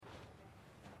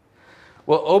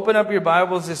Well, open up your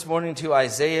Bibles this morning to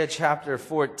Isaiah chapter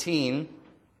 14.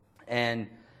 And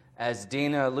as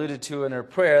Dina alluded to in her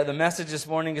prayer, the message this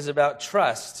morning is about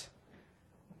trust.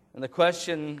 And the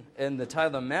question in the title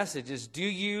of the message is, do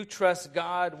you trust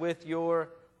God with your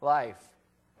life?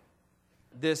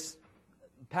 This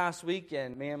past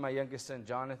weekend, me and my youngest son,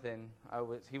 Jonathan,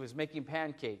 he was making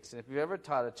pancakes. And if you've ever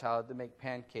taught a child to make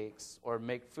pancakes or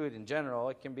make food in general,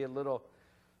 it can be a little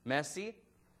messy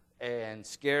and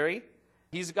scary.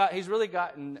 He's really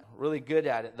gotten really good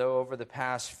at it, though, over the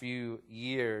past few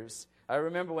years. I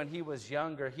remember when he was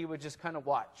younger, he would just kind of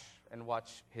watch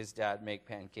his dad make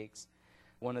pancakes.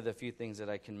 One of the few things that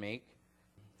I can make.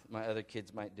 My other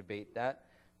kids might debate that,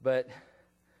 but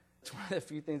it's one of the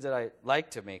few things that I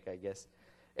like to make, I guess.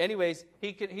 Anyways,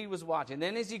 he was watching.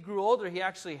 Then as he grew older, he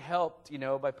actually helped,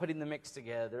 by putting the mix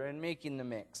together and making the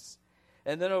mix.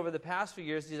 And then over the past few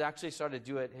years, he's actually started to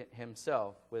do it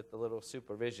himself with a little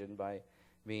supervision by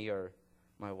me or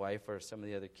my wife or some of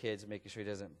the other kids, making sure he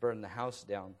doesn't burn the house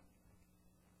down.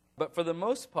 But for the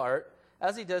most part,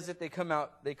 as he does it, they come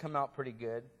out pretty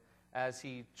good as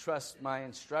he trusts my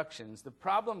instructions. The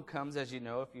problem comes, as you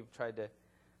know, if you've tried to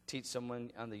teach someone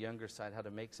on the younger side how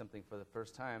to make something for the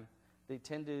first time, they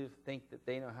tend to think that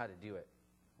they know how to do it.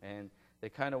 And they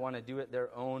kind of want to do it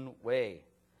their own way.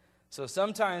 So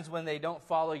sometimes when they don't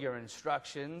follow your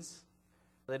instructions,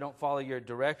 they don't follow your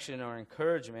direction or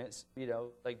encouragements,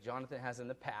 like Jonathan has in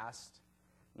the past,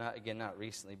 not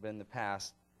recently, but in the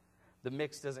past, the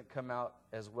mix doesn't come out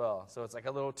as well. So it's like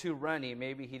a little too runny.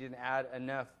 Maybe he didn't add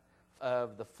enough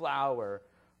of the flour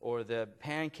or the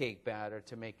pancake batter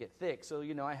to make it thick. So,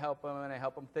 I help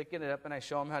him thicken it up, and I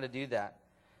show him how to do that.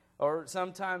 Or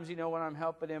sometimes, when I'm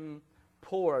helping him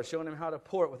pour, showing him how to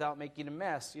pour it without making a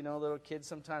mess. Little kids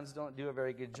sometimes don't do a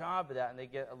very good job of that, and they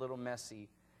get a little messy.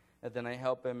 And then I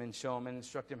help him and show him and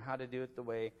instruct him how to do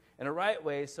it in a right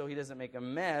way so he doesn't make a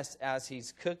mess as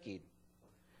he's cooking.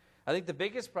 I think the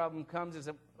biggest problem comes is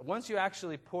that once you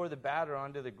actually pour the batter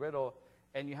onto the griddle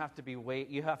and you have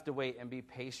to wait and be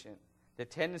patient. The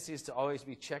tendency is to always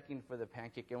be checking for the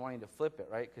pancake and wanting to flip it,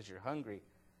 right? Because you're hungry.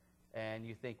 And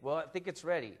you think, well, I think it's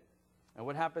ready. And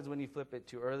what happens when you flip it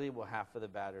too early? Well, half of the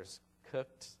batter's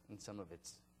cooked and some of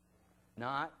it's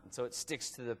not. And so it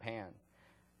sticks to the pan.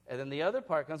 And then the other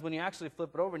part comes when you actually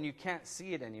flip it over and you can't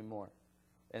see it anymore.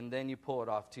 And then you pull it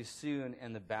off too soon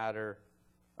and the batter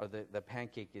or the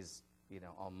pancake is,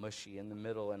 all mushy in the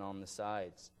middle and on the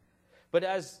sides. But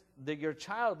as your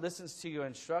child listens to your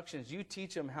instructions, you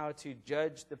teach them how to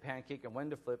judge the pancake and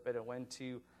when to flip it and when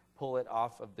to pull it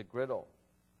off of the griddle.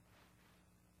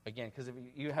 Again, because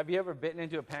have you ever bitten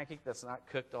into a pancake that's not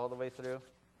cooked all the way through?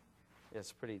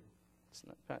 It's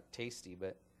not tasty,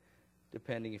 but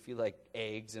depending if you like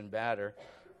eggs and batter.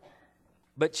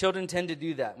 But children tend to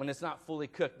do that when it's not fully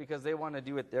cooked because they want to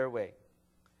do it their way.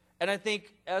 And I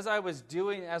think as we were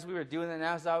doing that, and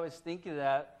as I was thinking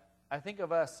that, I think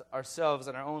of ourselves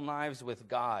in our own lives with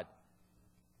God.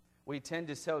 We tend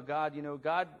to tell God,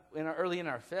 God,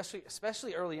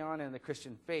 especially early on in the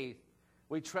Christian faith,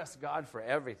 we trust God for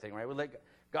everything, right? We're like,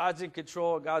 God's in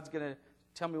control. God's going to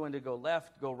tell me when to go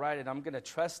left, go right, and I'm going to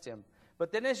trust him.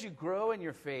 But then as you grow in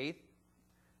your faith,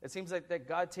 it seems like that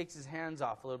God takes his hands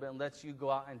off a little bit and lets you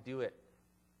go out and do it.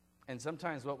 And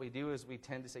sometimes what we do is we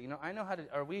tend to say, I know how to,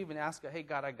 or we even ask, hey,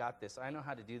 God, I got this. I know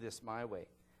how to do this my way.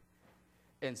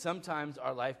 And sometimes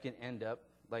our life can end up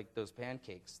like those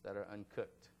pancakes that are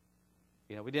uncooked.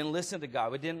 We didn't listen to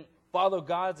God. We didn't follow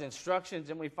God's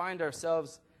instructions, and we find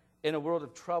ourselves in a world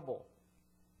of trouble.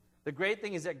 The great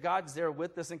thing is that God's there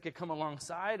with us and can come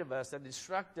alongside of us and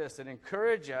instruct us and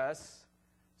encourage us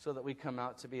so that we come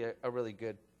out to be a really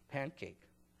good pancake,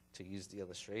 to use the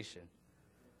illustration.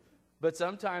 But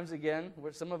sometimes, again,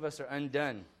 some of us are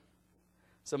undone.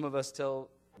 Some of us tell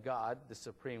God, the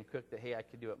supreme cook, that, hey, I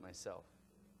can do it myself.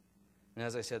 And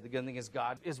as I said, the good thing is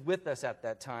God is with us at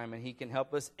that time, and he can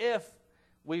help us if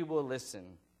we will listen.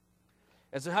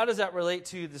 And so how does that relate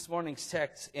to this morning's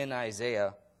text in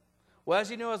Isaiah? Well,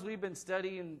 as you know, as we've been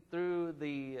studying through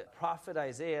the prophet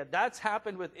Isaiah, that's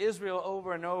happened with Israel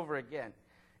over and over again.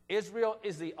 Israel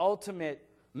is the ultimate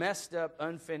messed up,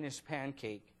 unfinished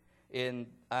pancake in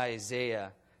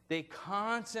Isaiah. They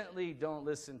constantly don't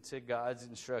listen to God's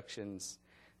instructions.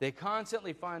 They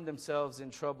constantly find themselves in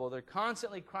trouble. They're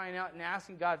constantly crying out and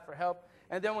asking God for help.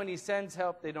 And then when he sends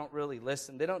help, they don't really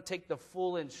listen. They don't take the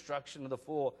full instruction of the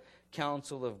full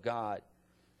counsel of God.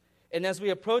 And as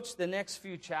we approach the next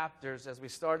few chapters, as we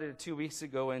started 2 weeks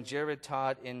ago, and Jared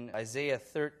taught in Isaiah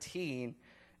 13,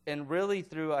 and really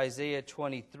through Isaiah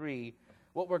 23,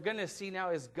 what we're going to see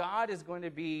now is God is going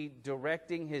to be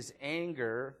directing his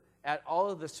anger at all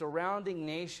of the surrounding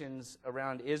nations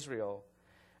around Israel.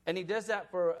 And he does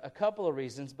that for a couple of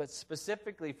reasons, but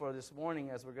specifically for this morning,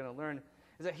 as we're going to learn,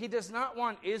 is that he does not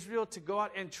want Israel to go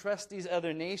out and trust these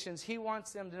other nations. He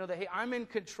wants them to know that, hey, I'm in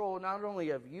control not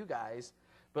only of you guys,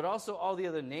 but also all the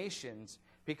other nations,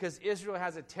 because Israel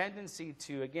has a tendency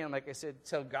to, again, like I said,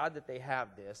 tell God that they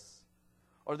have this,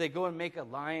 or they go and make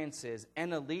alliances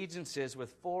and allegiances with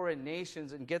foreign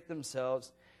nations and get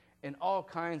themselves in all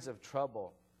kinds of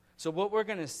trouble. So what we're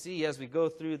going to see as we go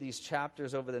through these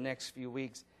chapters over the next few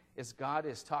weeks is God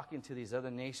is talking to these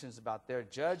other nations about their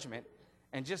judgment.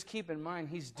 And just keep in mind,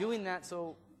 he's doing that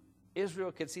so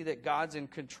Israel can see that God's in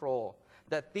control,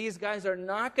 that these guys are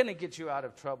not going to get you out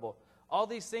of trouble. All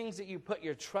these things that you put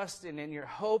your trust in and your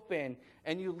hope in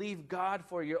and you leave God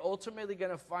for, you're ultimately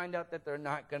going to find out that they're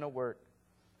not going to work.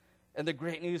 And the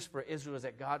great news for Israel is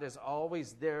that God is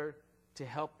always there to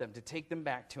help them, to take them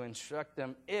back, to instruct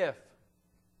them if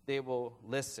they will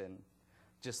listen.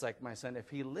 Just like my son, if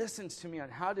he listens to me on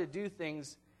how to do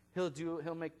things,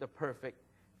 he'll make the perfect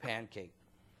pancake.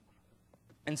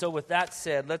 And so with that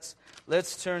said,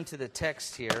 let's turn to the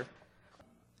text here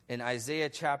in Isaiah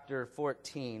chapter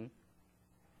 14.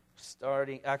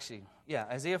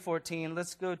 Isaiah 14.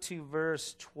 Let's go to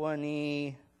verse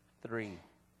 23.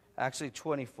 Actually,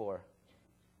 24.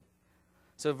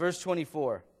 So verse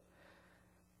 24.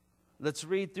 Let's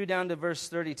read through down to verse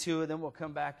 32, and then we'll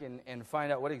come back and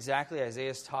find out what exactly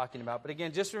Isaiah is talking about. But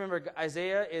again, just remember,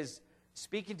 Isaiah is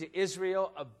speaking to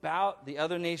Israel about the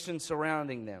other nations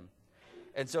surrounding them.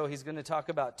 And so he's going to talk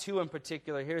about two in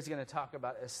particular. Here he's going to talk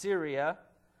about Assyria,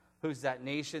 who's that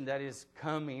nation that is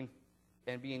coming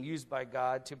and being used by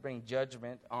God to bring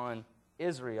judgment on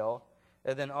Israel,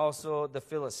 and then also the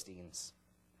Philistines.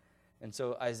 And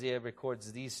so Isaiah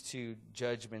records these two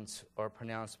judgments or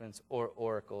pronouncements or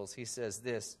oracles. He says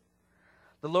this: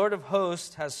 the Lord of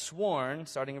hosts has sworn,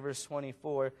 starting in verse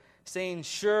 24, saying,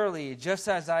 surely, just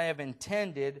as I have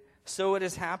intended, so it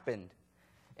has happened.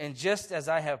 And just as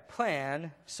I have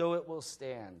planned, so it will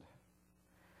stand.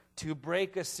 To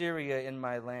break Assyria in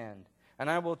my land, and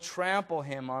I will trample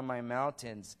him on my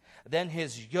mountains. Then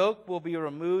his yoke will be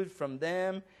removed from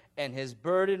them, and his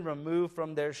burden removed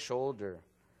from their shoulder.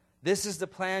 This is the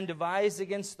plan devised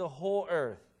against the whole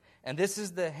earth, and this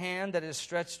is the hand that is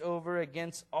stretched over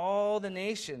against all the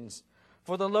nations.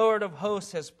 For the Lord of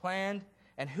hosts has planned,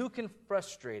 and who can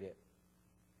frustrate it?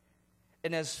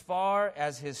 And as far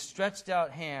as his stretched out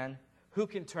hand, who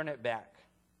can turn it back?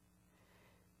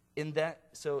 In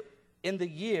the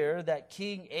year that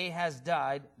King Ahaz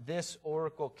died, this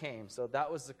oracle came. So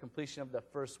that was the completion of the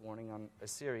first warning on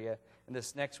Assyria, and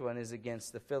this next one is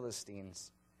against the Philistines.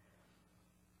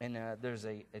 And there's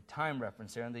a time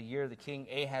reference there. In the year the King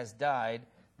Ahaz died,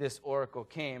 this oracle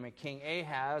came. And King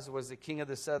Ahaz was the king of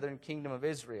the southern kingdom of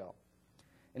Israel.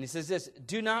 And he says this: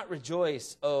 do not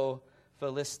rejoice, O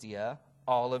Philistia,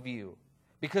 all of you,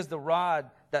 because the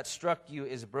rod that struck you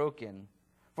is broken.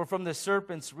 For from the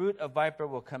serpent's root a viper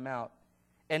will come out,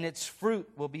 and its fruit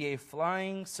will be a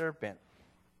flying serpent.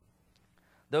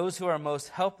 Those who are most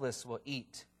helpless will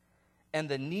eat, and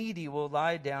the needy will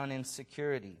lie down in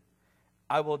security.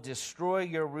 I will destroy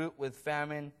your root with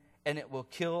famine, and it will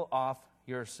kill off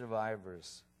your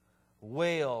survivors.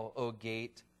 Wail, O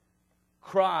gate.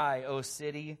 Cry, O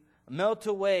city. Melt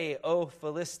away, O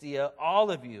Philistia,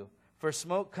 all of you, for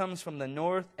smoke comes from the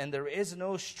north, and there is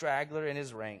no straggler in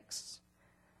his ranks.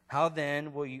 How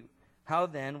then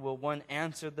will one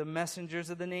answer the messengers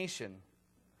of the nation?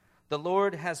 The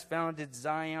Lord has founded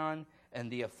Zion, and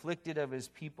the afflicted of his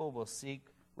people will seek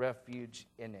refuge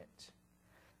in it.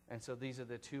 And so these are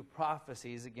the two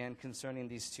prophecies, again, concerning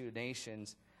these two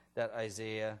nations that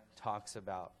Isaiah talks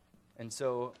about. And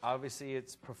so, obviously,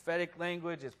 it's prophetic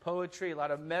language, it's poetry, a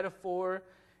lot of metaphor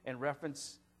in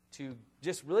reference to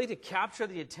just really to capture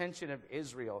the attention of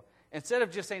Israel. Instead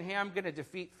of just saying, hey, I'm going to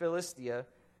defeat Philistia,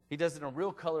 he does it in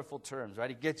real colorful terms, right?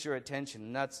 He gets your attention,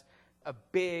 and that's a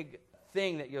big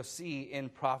thing that you'll see in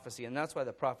prophecy. And that's why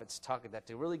the prophets talk about that,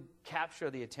 to really capture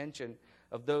the attention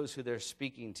of those who they're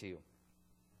speaking to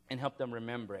and help them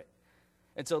remember it.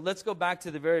 And so let's go back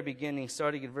to the very beginning,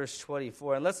 starting in verse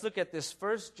 24. And let's look at this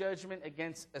first judgment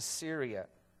against Assyria.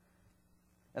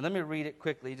 And let me read it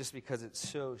quickly just because it's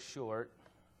so short.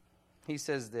 He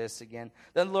says this again: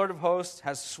 then the Lord of hosts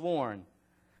has sworn,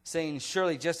 saying,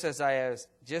 surely just as I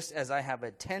have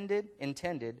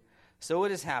intended, so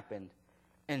it has happened.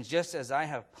 And just as I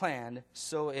have planned,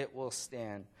 so it will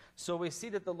stand. So we see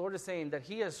that the Lord is saying that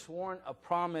he has sworn a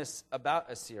promise about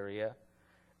Assyria.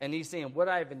 And he's saying, what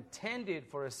I have intended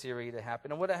for Assyria to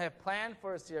happen and what I have planned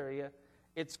for Assyria,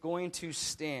 it's going to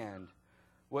stand.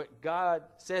 what God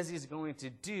says he's going to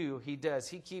do, he does.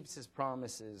 He keeps his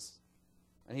promises.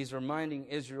 And he's reminding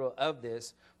Israel of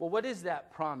this. Well, what is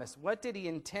that promise? What did he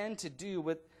intend to do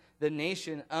with the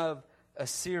nation of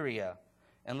Assyria?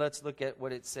 And let's look at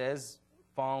what it says,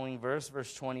 following verse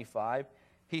 25.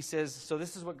 He says, so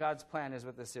this is what God's plan is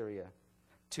with Assyria.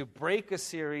 To break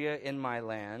Assyria in my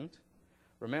land.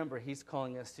 Remember, he's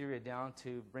calling Assyria down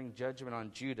to bring judgment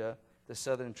on Judah, the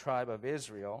southern tribe of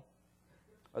Israel,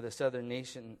 or the southern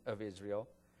nation of Israel.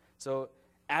 So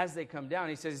as they come down,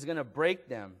 he says he's going to break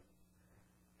them.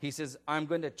 He says, I'm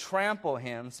going to trample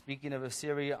him, speaking of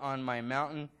Assyria, on my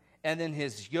mountain, and then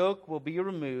his yoke will be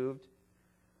removed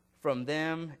from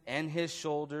them, and his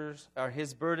shoulders, or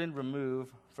his burden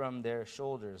removed from their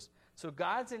shoulders. So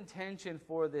God's intention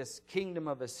for this kingdom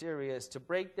of Assyria is to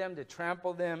break them, to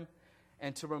trample them,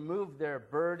 and to remove their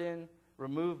burden,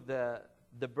 remove the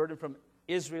burden from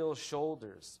Israel's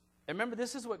shoulders. And remember,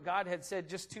 this is what God had said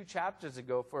just 2 chapters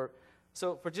ago.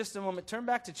 So for just a moment, turn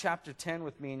back to chapter 10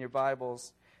 with me in your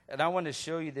Bibles. And I want to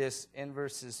show you this in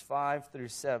verses 5 through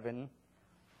 7.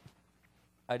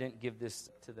 I didn't give this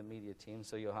to the media team,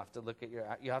 so you'll have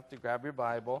to grab your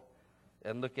Bible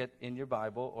and look at in your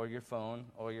Bible or your phone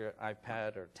or your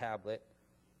iPad or tablet.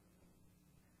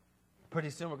 Pretty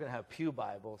soon we're going to have Pew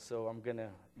Bible, so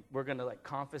we're going to like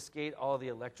confiscate all the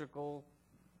electrical,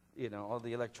 all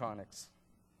the electronics.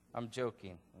 I'm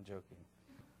joking.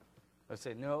 I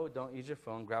say, no, don't use your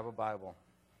phone. Grab a Bible.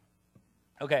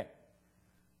 Okay.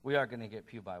 We are going to get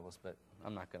Pew Bibles, but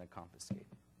I'm not going to confiscate.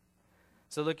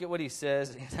 So look at what he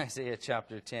says in Isaiah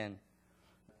chapter 10.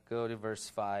 Go to verse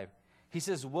 5. He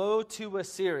says, woe to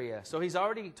Assyria. So he's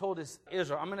already told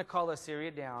Israel, I'm going to call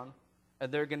Assyria down,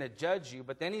 and they're going to judge you.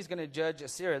 But then he's going to judge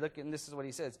Assyria. Look, and this is what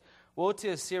he says. Woe to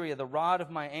Assyria, the rod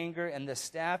of my anger, and the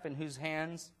staff in whose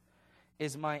hands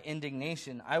is my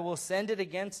indignation. I will send it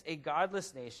against a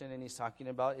godless nation, and he's talking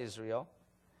about Israel,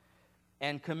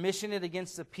 and commission it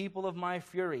against the people of my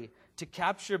fury, to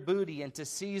capture booty and to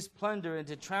seize plunder and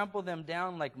to trample them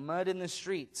down like mud in the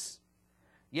streets.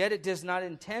 Yet it does not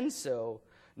intend so,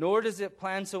 nor does it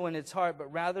plan so in its heart,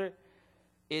 but rather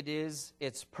it is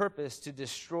its purpose to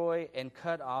destroy and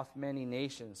cut off many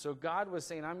nations. So God was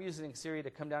saying, I'm using Assyria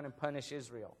to come down and punish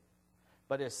Israel.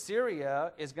 But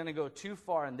Assyria is going to go too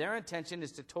far, and their intention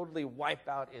is to totally wipe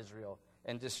out Israel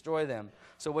and destroy them.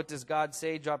 So what does God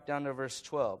say? Drop down to verse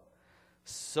 12.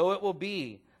 So it will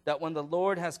be that when the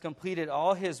Lord has completed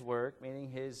all his work, meaning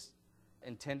his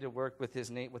intended work with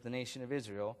the nation of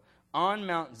Israel, on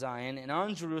Mount Zion and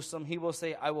on Jerusalem, he will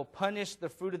say, I will punish the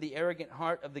fruit of the arrogant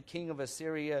heart of the king of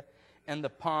Assyria and the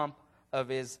pomp of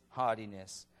his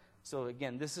haughtiness. So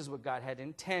again, this is what God had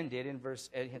intended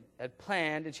had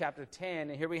planned in chapter 10.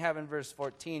 And here we have in verse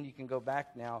 14, you can go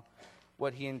back now,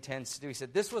 what he intends to do. He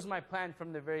said, this was my plan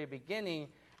from the very beginning,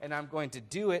 and I'm going to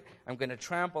do it. I'm going to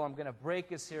trample. I'm going to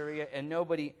break Assyria, and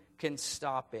nobody can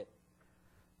stop it.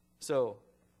 So,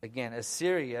 again,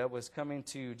 Assyria was coming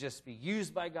to just be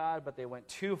used by God, but they went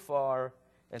too far,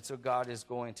 and so God is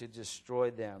going to destroy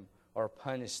them or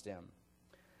punish them.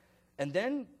 And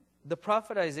then the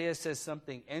prophet Isaiah says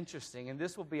something interesting, and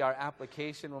this will be our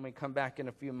application when we come back in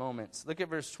a few moments. Look at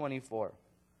verse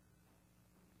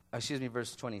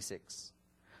 26.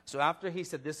 So after he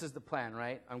said, this is the plan,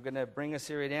 right? I'm going to bring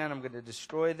Assyria down. I'm going to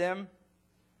destroy them.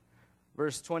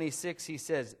 Verse 26, he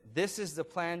says, this is the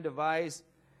plan devised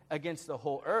against the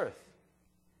whole earth.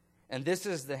 And this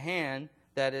is the hand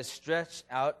that is stretched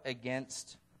out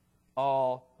against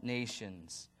all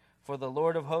nations. For the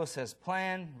Lord of hosts has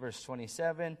planned, verse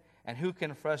 27, and who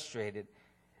can frustrate it?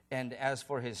 And as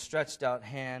for his stretched out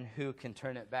hand, who can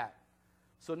turn it back?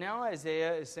 So now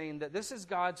Isaiah is saying that this is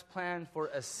God's plan for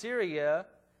Assyria,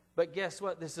 but guess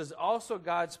what? This is also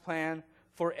God's plan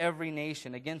for every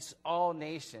nation, against all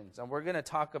nations. And we're going to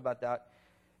talk about that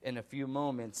in a few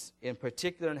moments, in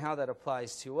particular, and how that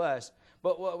applies to us.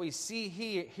 But what we see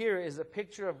here is a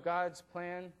picture of God's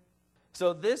plan.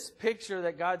 So this picture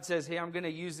that God says, hey, I'm going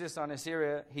to use this on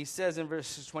Assyria, he says in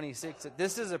verse 26 that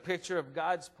this is a picture of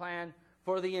God's plan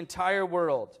for the entire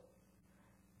world.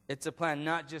 It's a plan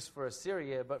not just for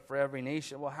Assyria, but for every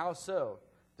nation. Well, how so?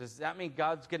 Does that mean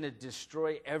God's going to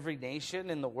destroy every nation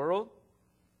in the world?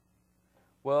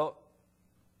 Well,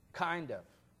 kind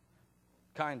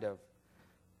of.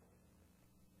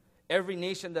 Every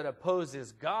nation that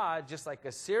opposes God, just like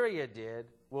Assyria did,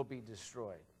 will be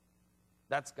destroyed.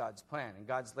 That's God's plan, and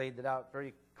God's laid it out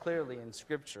very clearly in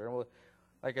Scripture. And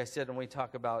like I said, when we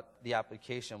talk about the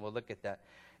application, we'll look at that.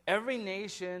 Every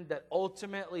nation that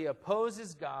ultimately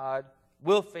opposes God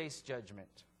will face judgment,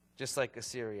 just like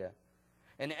Assyria.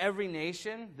 And every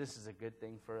nation, this is a good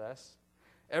thing for us,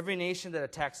 Every nation that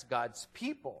attacks God's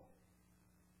people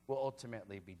will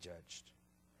ultimately be judged.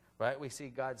 Right? We see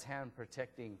God's hand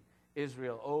protecting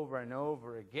Israel over and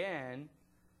over again.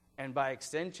 And by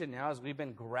extension now, as we've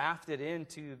been grafted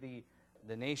into the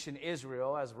nation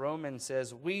Israel, as Romans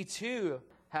says, we too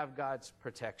have God's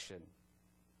protection.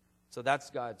 So that's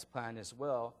God's plan as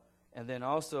well. And then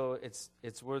also,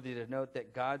 it's worthy to note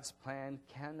that God's plan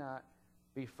cannot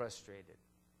be frustrated.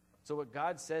 So what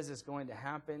God says is going to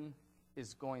happen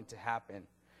is going to happen.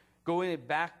 Going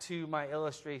back to my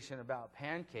illustration about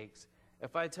pancakes,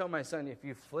 if I tell my son, if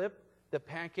you flip the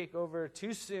pancake over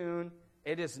too soon,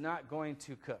 it is not going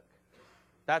to cook.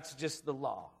 That's just the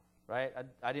law, right?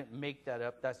 I didn't make that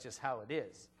up. That's just how it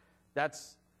is.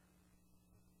 That's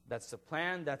the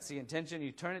plan. That's the intention.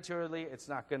 You turn it too early, it's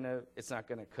not gonna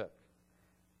cook.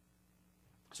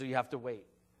 So you have to wait.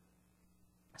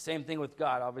 Same thing with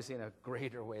God, obviously in a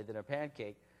greater way than a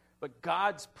pancake. But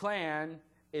God's plan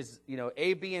is,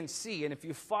 A, B, and C. And if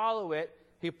you follow it,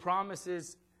 he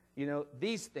promises,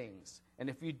 these things. And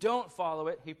if you don't follow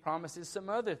it, he promises some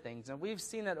other things. And we've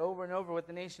seen that over and over with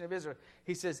the nation of Israel.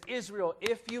 He says, Israel,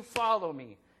 if you follow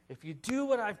me, if you do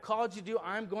what I've called you to do,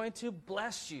 I'm going to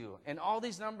bless you in all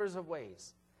these numbers of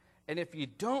ways. And if you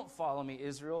don't follow me,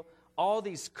 Israel, all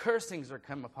these cursings are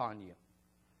come upon you.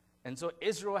 And so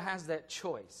Israel has that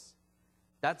choice.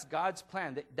 That's God's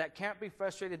plan. That can't be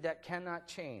frustrated. That cannot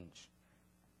change.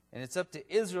 And it's up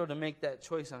to Israel to make that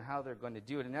choice on how they're going to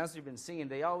do it. And as we've been seeing,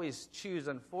 they always choose,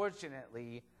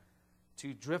 unfortunately,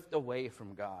 to drift away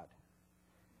from God.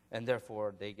 And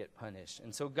therefore, they get punished.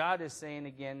 And so God is saying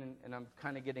again, and I'm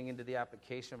kind of getting into the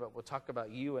application, but we'll talk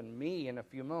about you and me in a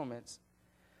few moments.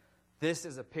 This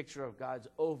is a picture of God's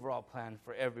overall plan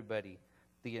for everybody,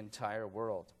 the entire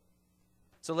world.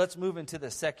 So let's move into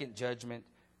the second judgment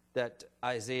that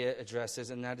Isaiah addresses,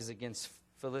 and that is against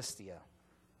Philistia.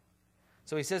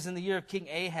 So he says, in the year of King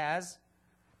Ahaz,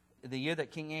 the year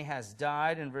that King Ahaz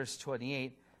died, in verse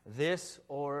 28, this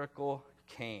oracle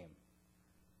came.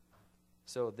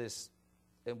 So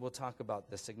and we'll talk about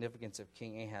the significance of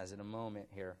King Ahaz in a moment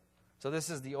here. So this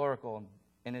is the oracle,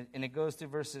 and it goes through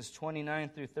verses 29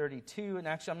 through 32. And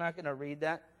actually, I'm not going to read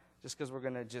that, just because we're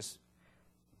going to just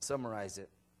summarize it.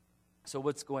 So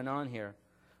what's going on here?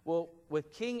 Well,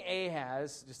 with King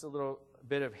Ahaz, just a little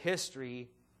bit of history.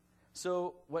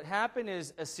 So what happened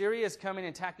is Assyria is coming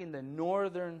and attacking the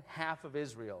northern half of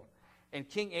Israel. And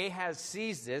King Ahaz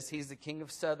sees this. He's the king of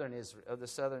southern Israel, of the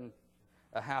southern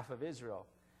half of Israel.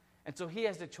 And so he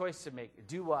has the choice to make.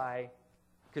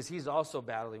 Because he's also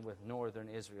battling with northern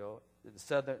Israel.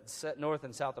 North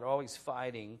and south are always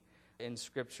fighting in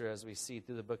Scripture, as we see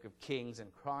through the book of Kings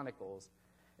and Chronicles.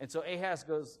 And so Ahaz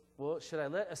goes, well, should I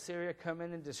let Assyria come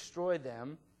in and destroy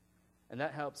them? And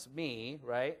that helps me,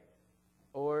 right?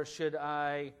 Or should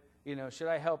I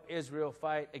help Israel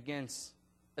fight against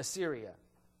Assyria?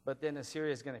 But then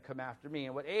Assyria is going to come after me.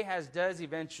 And what Ahaz does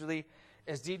eventually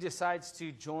is he decides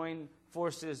to join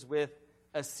forces with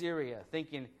Assyria,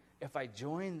 thinking, if I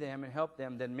join them and help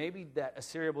them, then maybe that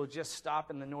Assyria will just stop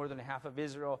in the northern half of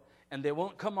Israel, and they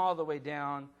won't come all the way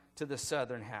down to the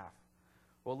southern half.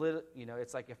 Well,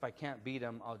 it's like, if I can't beat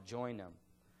them, I'll join them.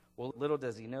 Well, little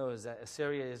does he know is that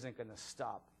Assyria isn't going to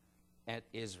stop at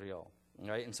Israel.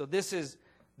 Right? And so this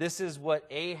is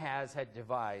what Ahaz had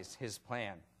devised, his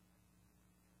plan.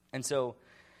 And so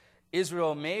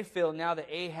Israel may feel, now that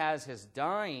Ahaz is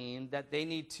dying, that they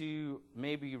need to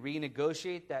maybe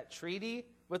renegotiate that treaty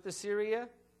with Assyria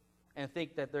and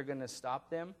think that they're going to stop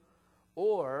them.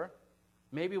 Or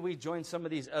maybe we join some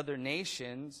of these other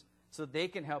nations so they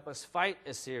can help us fight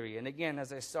Assyria. And again,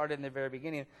 as I started in the very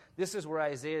beginning, this is where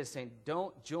Isaiah is saying,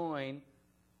 don't join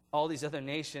all these other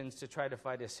nations to try to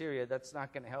fight Assyria. That's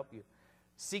not going to help you.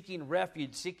 Seeking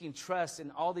refuge, seeking trust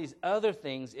in all these other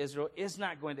things, Israel, is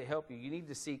not going to help you. You need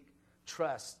to seek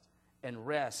trust and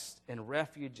rest and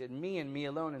refuge in me and me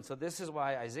alone. And so this is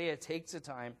why Isaiah takes the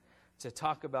time to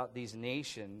talk about these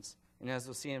nations. And as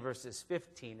we'll see in verses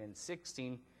 15 and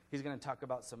 16, he's going to talk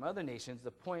about some other nations.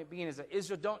 The point being is that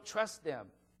Israel, don't trust them.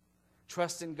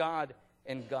 Trust in God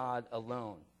and God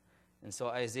alone. And so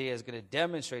Isaiah is going to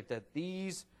demonstrate that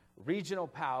these regional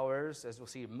powers, as we'll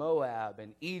see, Moab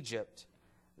and Egypt,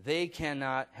 they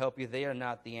cannot help you. They are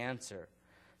not the answer.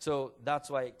 So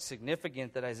that's why it's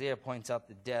significant that Isaiah points out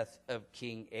the death of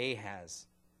King Ahaz.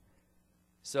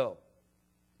 So,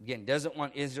 again, doesn't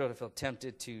want Israel to feel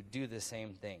tempted to do the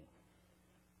same thing.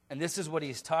 And this is what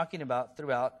he's talking about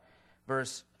throughout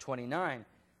verse 29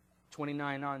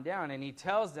 on down. And he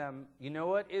tells them, you know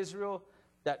what, Israel,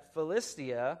 that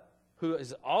Philistia, who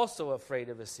is also afraid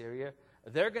of Assyria,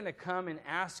 they're going to come and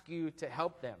ask you to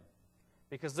help them.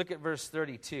 Because look at verse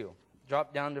 32.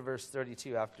 drop down to verse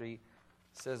 32 after he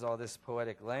says all this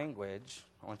poetic language.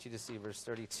 I want you to see verse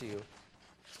 32.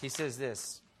 He says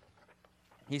this.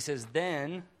 He says,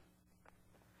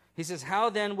 how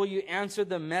then will you answer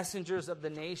the messengers of the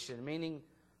nation, meaning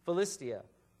Philistia?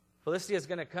 Philistia is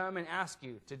going to come and ask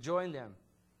you to join them.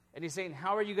 And he's saying,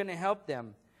 how are you going to help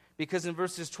them? Because in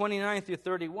verses 29 through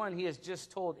 31, he has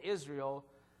just told Israel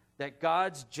that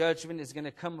God's judgment is going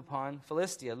to come upon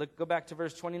Philistia. Go back to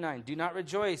verse 29. Do not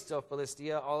rejoice, O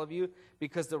Philistia, all of you,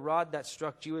 because the rod that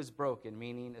struck you is broken,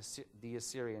 meaning the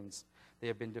Assyrians. They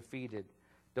have been defeated.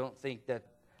 Don't think that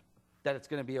it's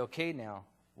going to be okay now.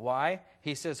 Why?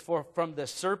 He says, for from the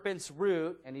serpent's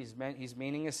root, and he's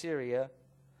meaning Assyria,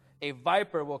 a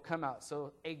viper will come out.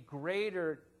 So a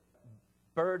greater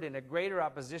burden, a greater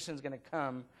opposition is going to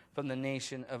come from the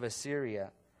nation of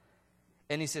Assyria.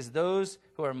 And he says, those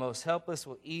who are most helpless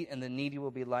will eat, and the needy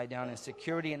will be lie down in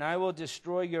security. And I will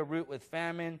destroy your root with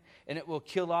famine, and it will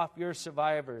kill off your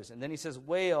survivors. And then he says,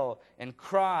 wail and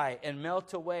cry and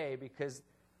melt away, because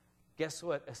guess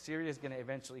what? Assyria is going to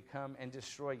eventually come and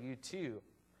destroy you too.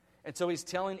 And so he's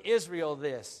telling Israel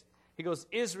this. He goes,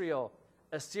 Israel,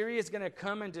 Assyria is going to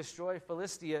come and destroy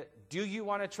Philistia. Do you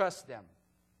want to trust them?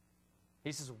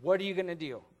 He says, what are you going to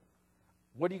do?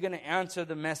 What are you going to answer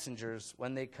the messengers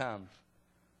when they come?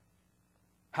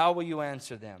 How will you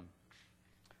answer them?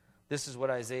 This is what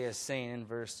Isaiah is saying in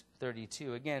verse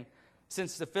 32. Again,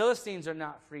 since the Philistines are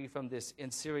not free from this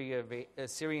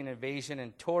Assyrian invasion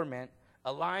and torment,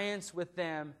 alliance with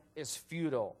them is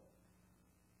futile.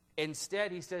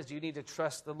 Instead, he says, you need to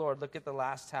trust the Lord. Look at the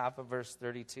last half of verse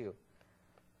 32.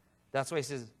 That's why he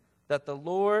says, that the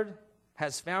Lord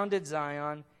has founded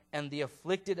Zion, and the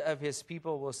afflicted of his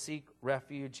people will seek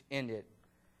refuge in it.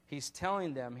 He's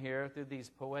telling them here through these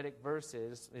poetic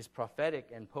verses, these prophetic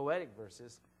and poetic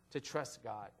verses, to trust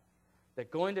God. That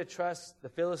going to trust the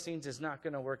Philistines is not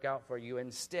going to work out for you.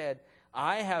 Instead,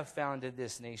 I have founded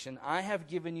this nation. I have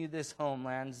given you this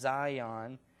homeland,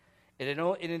 Zion.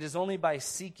 And it is only by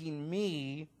seeking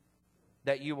me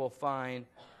that you will find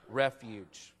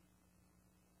refuge.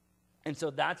 And so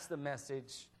that's the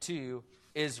message to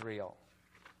Israel.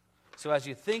 So as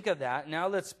you think of that, now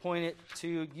let's point it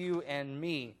to you and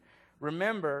me.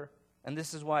 Remember, and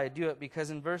this is why I do it,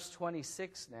 because in verse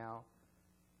 26 now,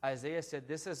 Isaiah said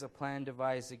this is a plan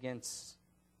devised against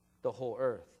the whole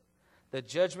earth. The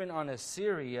judgment on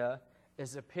Assyria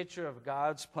is a picture of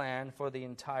God's plan for the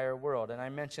entire world. And I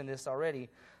mentioned this already,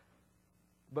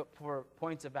 but for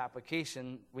points of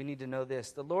application, we need to know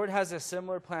this. The Lord has a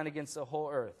similar plan against the whole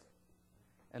earth.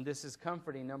 And this is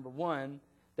comforting, number one,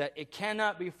 that it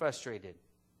cannot be frustrated.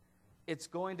 It's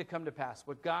going to come to pass.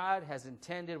 What God has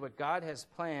intended, what God has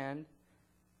planned,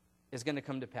 is going to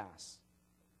come to pass.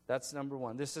 That's number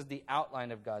one. This is the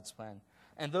outline of God's plan.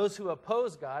 And those who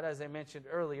oppose God, as I mentioned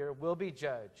earlier, will be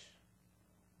judged.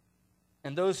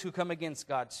 And those who come against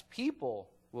God's people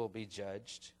will be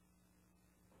judged.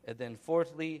 And then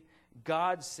fourthly,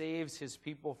 God saves his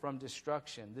people from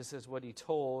destruction. This is what he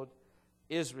told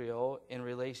Israel in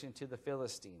relation to the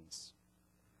Philistines.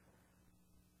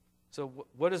 So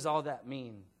what does all that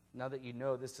mean now that you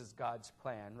know this is God's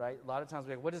plan, right? A lot of times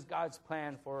we're like, what is God's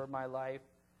plan for my life?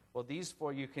 Well, these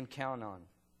four you can count on.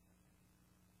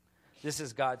 This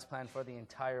is God's plan for the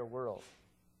entire world.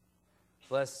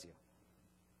 Bless you.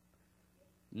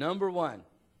 Number one,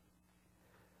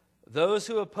 those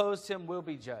who opposed him will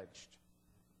be judged,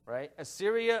 right?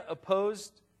 Assyria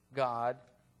opposed God,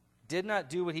 did not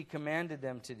do what he commanded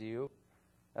them to do,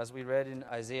 as we read in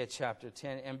Isaiah chapter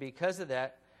 10, and because of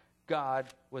that, God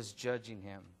was judging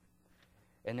him.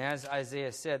 And as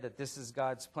Isaiah said, that this is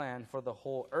God's plan for the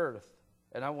whole earth.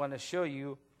 And I want to show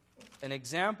you an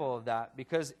example of that,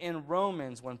 because in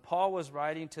Romans, when Paul was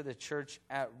writing to the church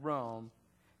at Rome,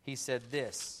 he said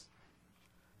this,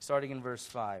 starting in verse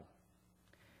 5.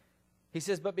 He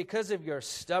says, but because of your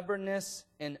stubbornness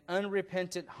and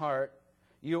unrepentant heart,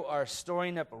 you are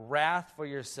storing up wrath for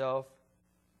yourself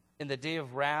in the day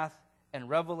of wrath and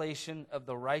revelation of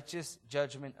the righteous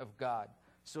judgment of God.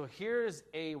 So here's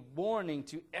a warning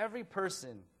to every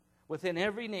person within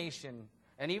every nation,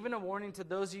 and even a warning to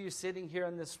those of you sitting here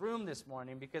in this room this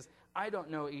morning, because I don't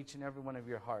know each and every one of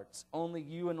your hearts. Only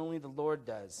you and only the Lord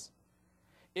does.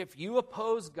 If you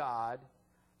oppose God,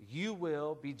 you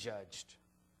will be judged.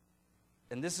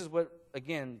 And this is what,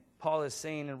 again, Paul is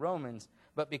saying in Romans.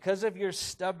 But because of your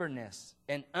stubbornness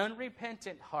and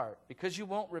unrepentant heart, because you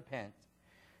won't repent,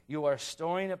 you are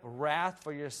storing up wrath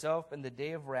for yourself in the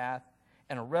day of wrath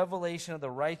and a revelation of the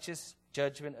righteous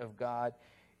judgment of God.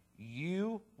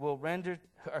 Who will render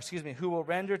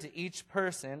to each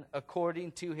person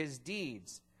according to his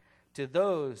deeds. To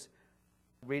those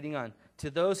Reading on. To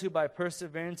those who by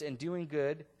perseverance in doing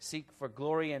good seek for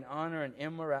glory and honor and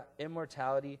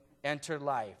immortality, enter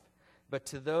life. But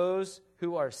to those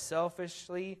who are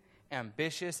selfishly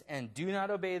ambitious and do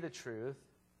not obey the truth,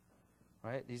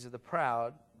 right? These are the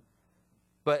proud,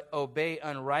 but obey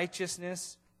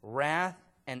unrighteousness, wrath,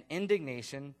 and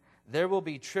indignation, there will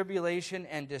be tribulation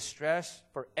and distress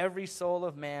for every soul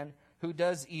of man who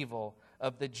does evil,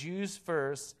 of the Jews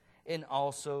first, and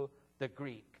also the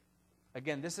Greek.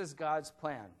 Again, this is God's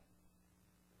plan.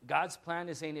 God's plan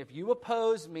is saying, if you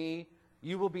oppose me,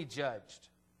 you will be judged.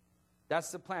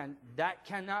 That's the plan. That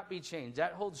cannot be changed.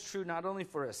 That holds true not only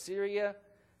for Assyria,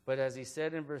 but as he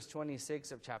said in verse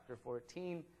 26 of chapter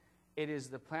 14, it is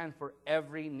the plan for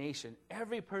every nation.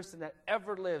 Every person that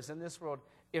ever lives in this world,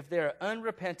 if they are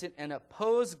unrepentant and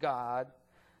oppose God,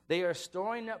 they are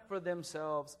storing up for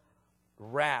themselves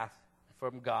wrath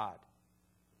from God.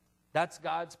 That's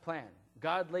God's plan.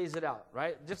 God lays it out,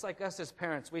 right? Just like us as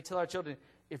parents, we tell our children,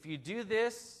 if you do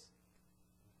this,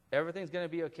 everything's going to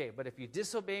be okay. But if you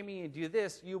disobey me and do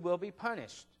this, you will be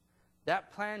punished.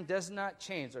 That plan does not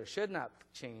change or should not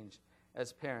change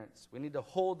as parents. We need to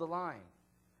hold the line.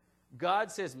 God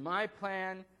says, my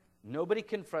plan, nobody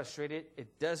can frustrate it.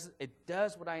 It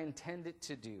does what I intend it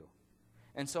to do.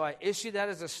 And so I issue that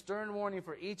as a stern warning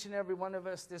for each and every one of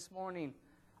us this morning.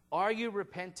 Are you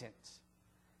repentant?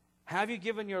 Have you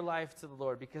given your life to the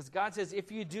Lord? Because God says,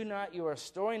 if you do not, you are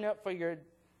storing up for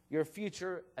your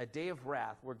future a day of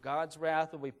wrath, where God's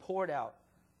wrath will be poured out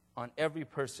on every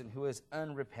person who is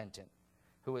unrepentant,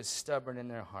 who is stubborn in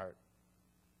their heart.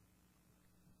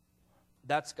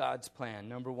 That's God's plan,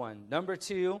 number one. Number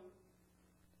two,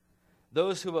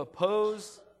 those who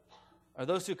oppose or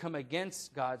those who come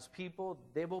against God's people,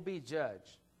 they will be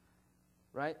judged.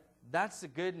 Right? That's the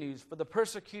good news for the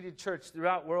persecuted church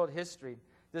throughout world history.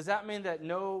 Does that mean that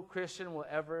no Christian will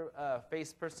ever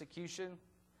face persecution?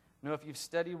 No, if you've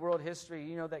studied world history,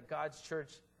 you know that God's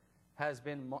church has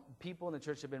been, people in the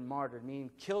church have been martyred, meaning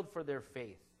killed for their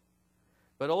faith.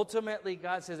 But ultimately,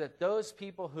 God says that those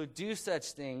people who do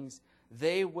such things,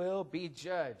 they will be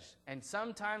judged. And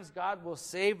sometimes God will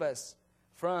save us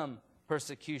from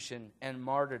persecution and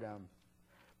martyrdom.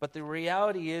 But the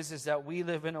reality is that we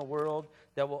live in a world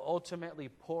that will ultimately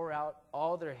pour out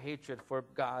all their hatred for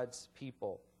God's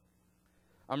people.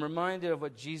 I'm reminded of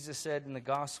what Jesus said in the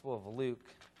Gospel of Luke.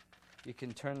 You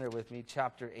can turn there with me,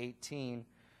 chapter 18.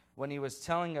 When he was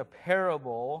telling a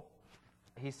parable,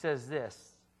 he says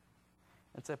this.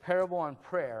 It's a parable on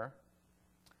prayer,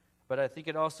 but I think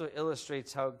it also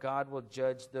illustrates how God will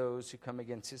judge those who come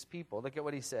against his people. Look at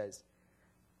what he says.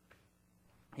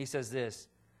 He says this.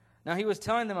 Now he was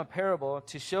telling them a parable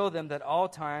to show them that all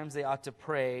times they ought to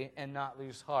pray and not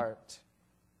lose heart.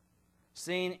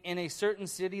 Saying, in a certain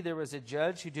city there was a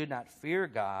judge who did not fear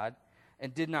God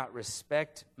and did not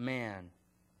respect man.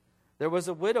 There was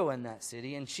a widow in that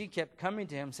city, and she kept coming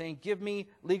to him, saying, give me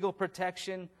legal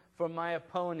protection from my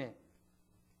opponent.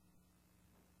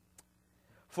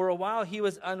 For a while he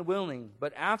was unwilling,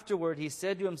 but afterward he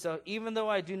said to himself, even though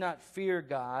I do not fear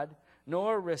God,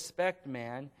 nor respect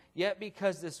man, yet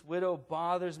because this widow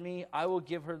bothers me, I will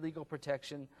give her legal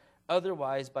protection.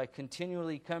 Otherwise, by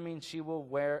continually coming, she will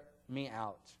wear me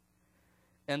out.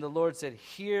 And the Lord said,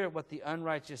 hear what the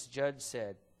unrighteous judge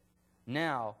said.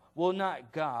 Now, will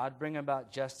not God bring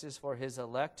about justice for his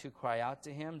elect who cry out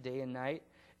to him day and night?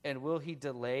 And will he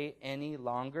delay any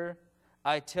longer?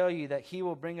 I tell you that he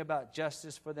will bring about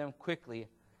justice for them quickly.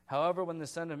 However, when the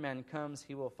Son of Man comes,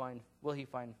 will he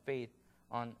find faith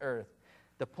on earth?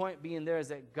 The point being there is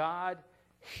that God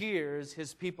hears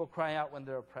his people cry out when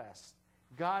they're oppressed.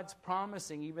 God's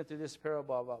promising, even through this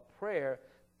parable about prayer,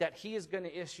 that he is going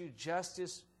to issue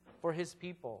justice for his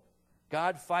people.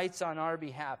 God fights on our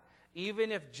behalf.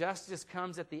 Even if justice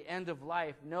comes at the end of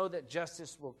life, know that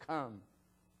justice will come.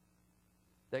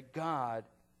 That God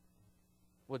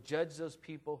will judge those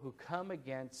people who come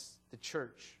against the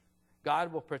church.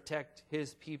 God will protect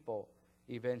his people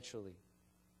eventually.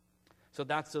 So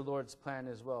that's the Lord's plan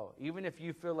as well. Even if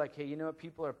you feel like, hey, you know what,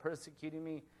 people are persecuting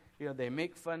me, they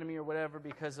make fun of me or whatever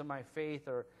because of my faith,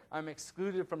 or I'm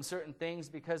excluded from certain things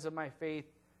because of my faith,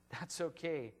 that's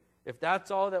okay. If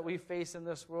that's all that we face in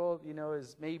this world,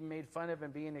 is maybe made fun of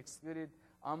and being excluded,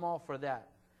 I'm all for that.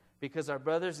 Because our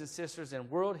brothers and sisters in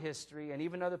world history and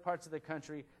even other parts of the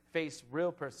country face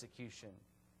real persecution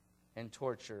and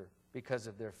torture because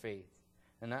of their faith.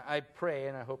 And I pray,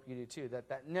 and I hope you do too,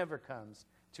 that never comes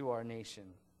to our nation.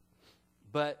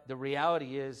 But the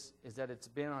reality is that it's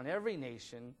been on every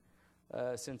nation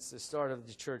since the start of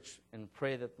the church, and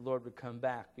pray that the Lord would come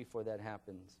back before that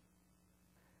happens.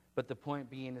 But the point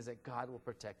being is that God will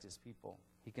protect his people.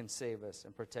 He can save us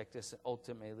and protect us and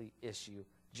ultimately issue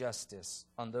justice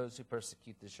on those who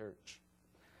persecute the church.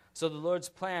 So the Lord's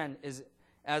plan is,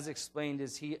 as explained,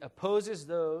 is he opposes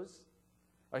those,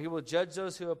 or he will judge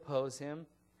those who oppose him.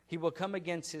 He will come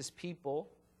against his people,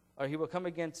 or he will come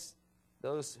against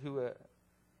those who,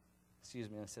 excuse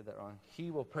me, I said that wrong.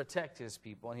 He will protect his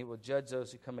people, and he will judge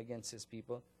those who come against his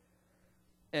people.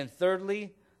 And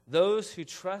thirdly, those who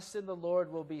trust in the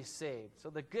Lord will be saved. So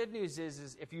the good news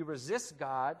is if you resist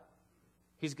God,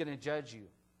 he's going to judge you.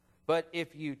 But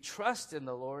if you trust in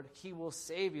the Lord, he will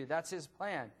save you. That's his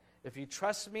plan. If you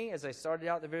trust me, as I started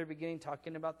out at the very beginning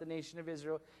talking about the nation of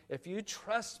Israel, if you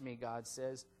trust me, God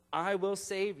says, I will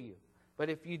save you.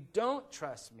 But if you don't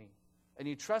trust me, and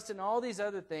you trust in all these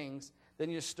other things, then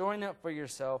you're storing up for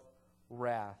yourself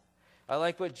wrath. I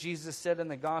like what Jesus said in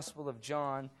the Gospel of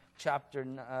John, chapter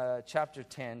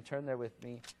 10. Turn there with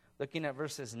me, looking at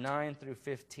verses 9 through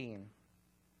 15.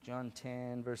 John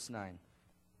 10, verse 9.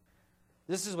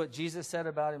 This is what Jesus said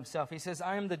about himself. He says,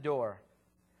 I am the door.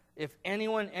 If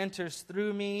anyone enters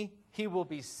through me, he will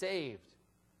be saved.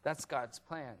 That's God's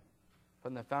plan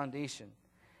from the foundation.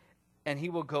 And he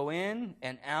will go in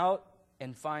and out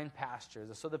and find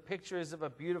pastures. So the picture is of a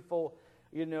beautiful,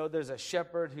 there's a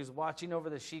shepherd who's watching over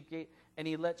the sheep gate, and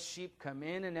he lets sheep come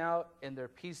in and out, and they're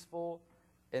peaceful,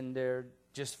 and they're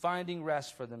just finding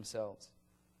rest for themselves.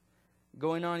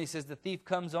 Going on, he says, the thief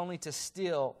comes only to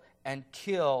steal and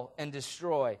kill and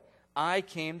destroy. I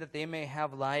came that they may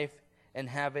have life and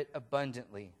have it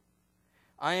abundantly.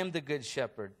 I am the good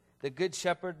shepherd. The good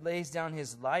shepherd lays down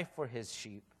his life for his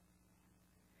sheep.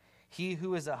 He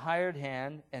who is a hired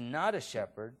hand and not a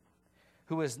shepherd,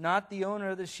 who is not the owner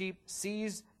of the sheep,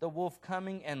 sees the wolf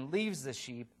coming and leaves the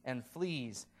sheep and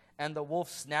flees, and the wolf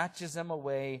snatches them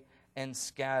away and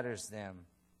scatters them.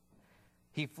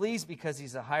 He flees because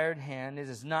he's a hired hand and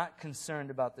is not concerned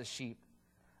about the sheep.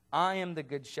 I am the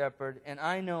good shepherd, and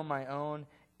I know my own,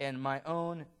 and my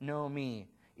own know me.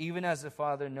 Even as the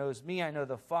Father knows me, I know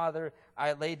the Father.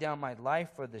 I lay down my life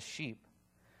for the sheep.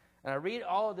 And I read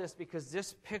all of this because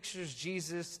this pictures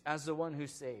Jesus as the one who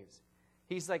saves.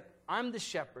 He's like, I'm the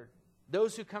shepherd.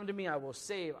 Those who come to me, I will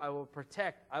save, I will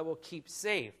protect, I will keep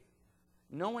safe.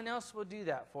 No one else will do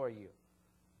that for you.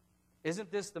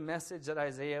 Isn't this the message that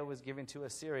Isaiah was giving to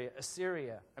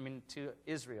to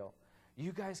Israel?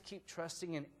 You guys keep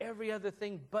trusting in every other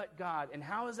thing but God. And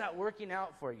how is that working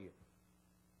out for you?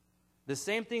 The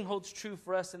same thing holds true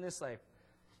for us in this life.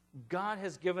 God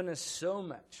has given us so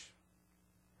much.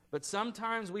 But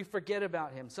sometimes we forget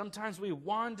about him. Sometimes we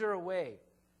wander away.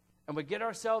 And we get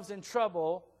ourselves in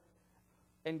trouble.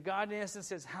 And God, in essence,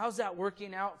 says, how's that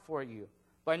working out for you?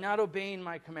 By not obeying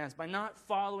my commands. By not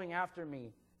following after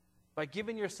me. By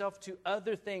giving yourself to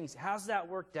other things. How's that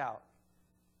worked out?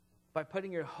 By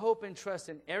putting your hope and trust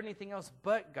in anything else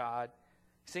but God,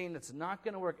 saying it's not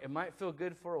going to work. It might feel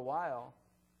good for a while,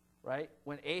 right?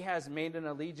 When Ahaz made an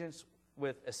allegiance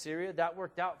with Assyria, that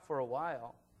worked out for a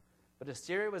while. But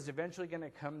Assyria was eventually going to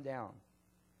come down.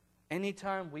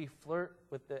 Anytime we flirt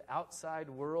with the outside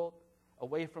world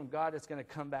away from God, it's going to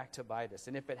come back to bite us.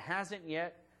 And if it hasn't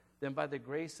yet, then by the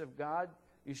grace of God,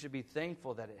 you should be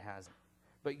thankful that it hasn't.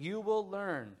 But you will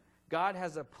learn. God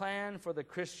has a plan for the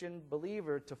Christian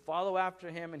believer to follow after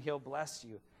him, and he'll bless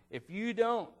you. If you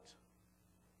don't,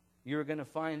 you're going to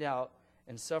find out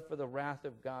and suffer the wrath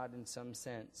of God in some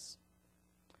sense.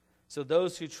 So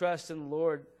those who trust in the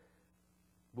Lord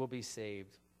will be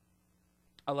saved.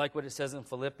 I like what it says in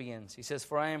Philippians. He says,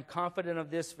 for I am confident of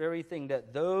this very thing, that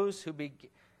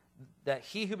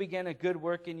he who began a good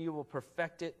work in you will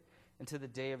perfect it until the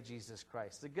day of Jesus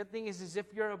Christ. The good thing is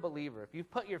if you're a believer, if you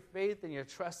put your faith and your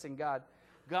trust in God,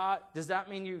 does that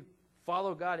mean you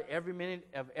follow God every minute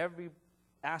of every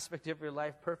aspect of your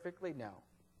life perfectly? No,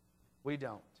 we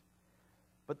don't.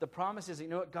 But the promise is,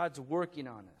 God's working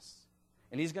on us.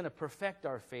 And he's going to perfect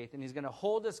our faith, and he's going to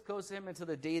hold us close to him until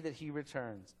the day that he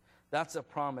returns. That's a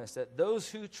promise that those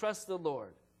who trust the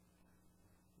Lord,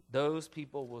 those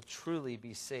people will truly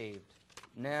be saved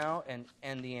now and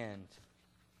in the end.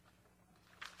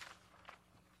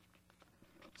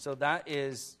 So that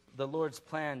is the Lord's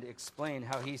plan to explain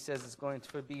how he says it's going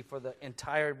to be for the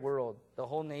entire world, the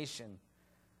whole nation.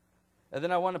 And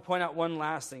then I want to point out one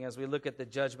last thing as we look at the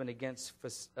judgment against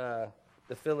the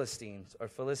Philistines, or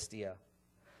Philistia.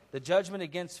 The judgment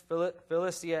against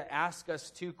Philistia asks us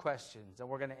two questions, and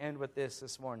we're going to end with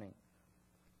this morning.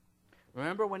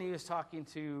 Remember when he was talking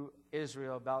to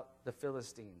Israel about the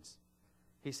Philistines?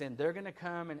 He said, they're going to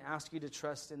come and ask you to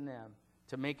trust in them,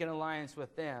 to make an alliance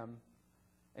with them.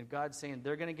 And God's saying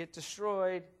they're going to get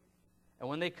destroyed. And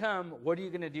when they come, what are you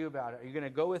going to do about it? Are you going to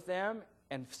go with them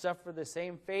and suffer the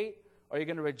same fate? or are you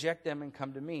going to reject them and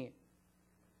come to me?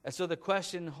 And so the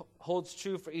question holds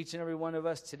true for each and every one of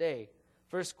us today.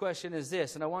 First question is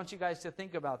this, and I want you guys to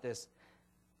think about this.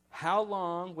 How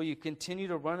long will you continue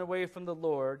to run away from the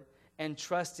Lord and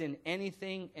trust in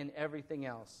anything and everything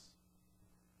else?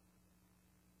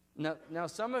 Now,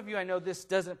 some of you, I know this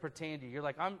doesn't pertain to you. You're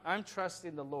like, I'm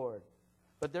trusting the Lord.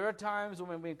 But there are times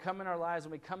when we come in our lives,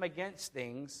 when we come against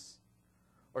things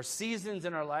or seasons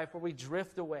in our life where we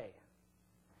drift away.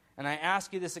 And I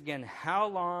ask you this again, how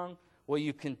long will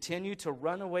you continue to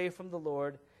run away from the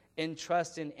Lord and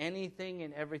trust in anything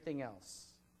and everything else?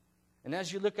 And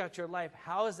as you look at your life,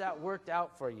 how has that worked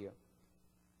out for you?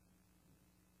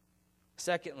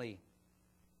 Secondly,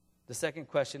 the second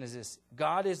question is this: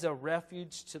 God is a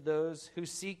refuge to those who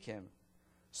seek him.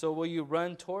 So will you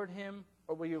run toward him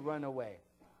or will you run away?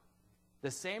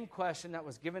 The same question that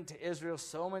was given to Israel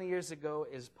so many years ago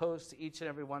is posed to each and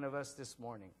every one of us this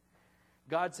morning.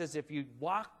 God says, if you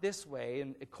walk this way,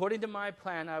 and according to my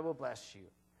plan, I will bless you.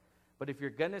 But if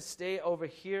you're going to stay over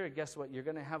here, guess what? You're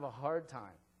going to have a hard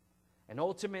time. And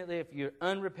ultimately, if you're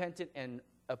unrepentant and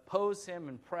oppose him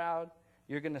and proud,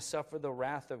 you're going to suffer the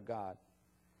wrath of God.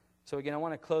 So again, I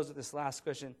want to close with this last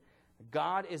question.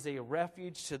 God is a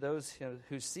refuge to those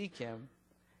who seek him.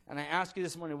 And I ask you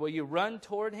this morning, will you run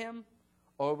toward him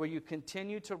or will you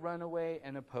continue to run away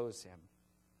and oppose him?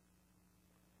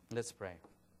 Let's pray.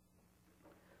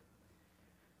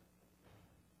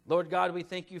 Lord God, we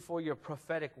thank you for your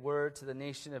prophetic word to the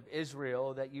nation of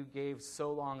Israel that you gave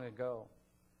so long ago.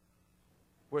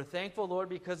 We're thankful, Lord,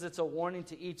 because it's a warning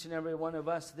to each and every one of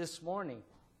us this morning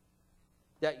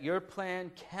that your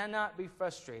plan cannot be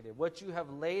frustrated. What you have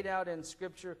laid out in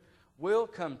Scripture will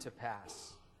come to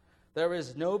pass. There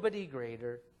is nobody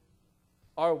greater.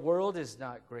 Our world is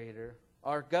not greater.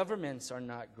 Our governments are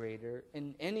not greater.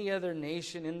 And any other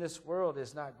nation in this world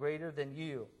is not greater than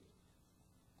you.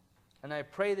 And I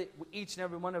pray that each and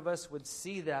every one of us would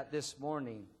see that this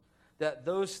morning, that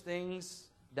those things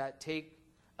that take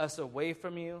us away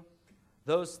from you,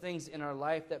 those things in our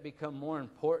life that become more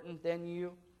important than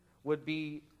you, would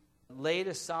be laid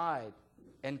aside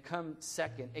and come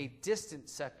second, a distant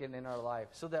second in our life,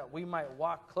 so that we might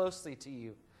walk closely to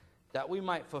you, that we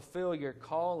might fulfill your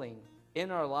calling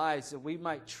in our lives, that we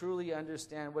might truly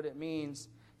understand what it means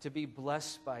to be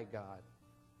blessed by God.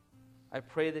 I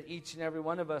pray that each and every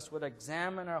one of us would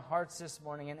examine our hearts this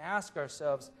morning and ask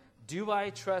ourselves, do I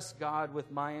trust God with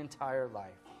my entire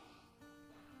life?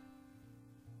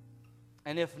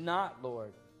 And if not,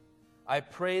 Lord, I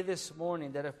pray this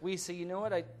morning that if we say, you know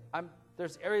what,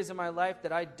 there's areas in my life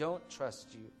that I don't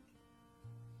trust you.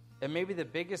 And maybe the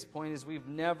biggest point is we've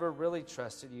never really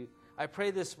trusted you. I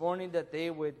pray this morning that they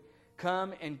would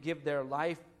come and give their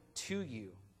life to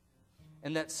you.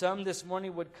 And that some this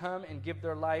morning would come and give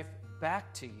their life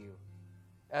back to you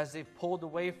as they've pulled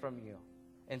away from you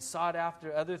and sought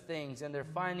after other things, and they're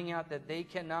finding out that they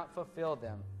cannot fulfill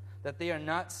them, that they are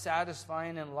not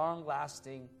satisfying and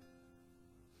long-lasting.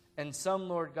 And some,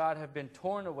 Lord God, have been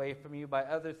torn away from you by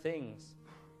other things.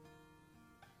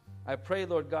 I pray,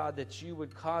 Lord God, that you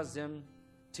would cause them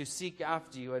to seek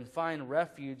after you and find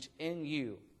refuge in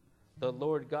you, the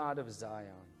Lord God of Zion.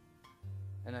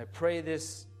 And I pray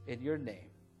this in your name.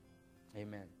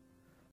 Amen.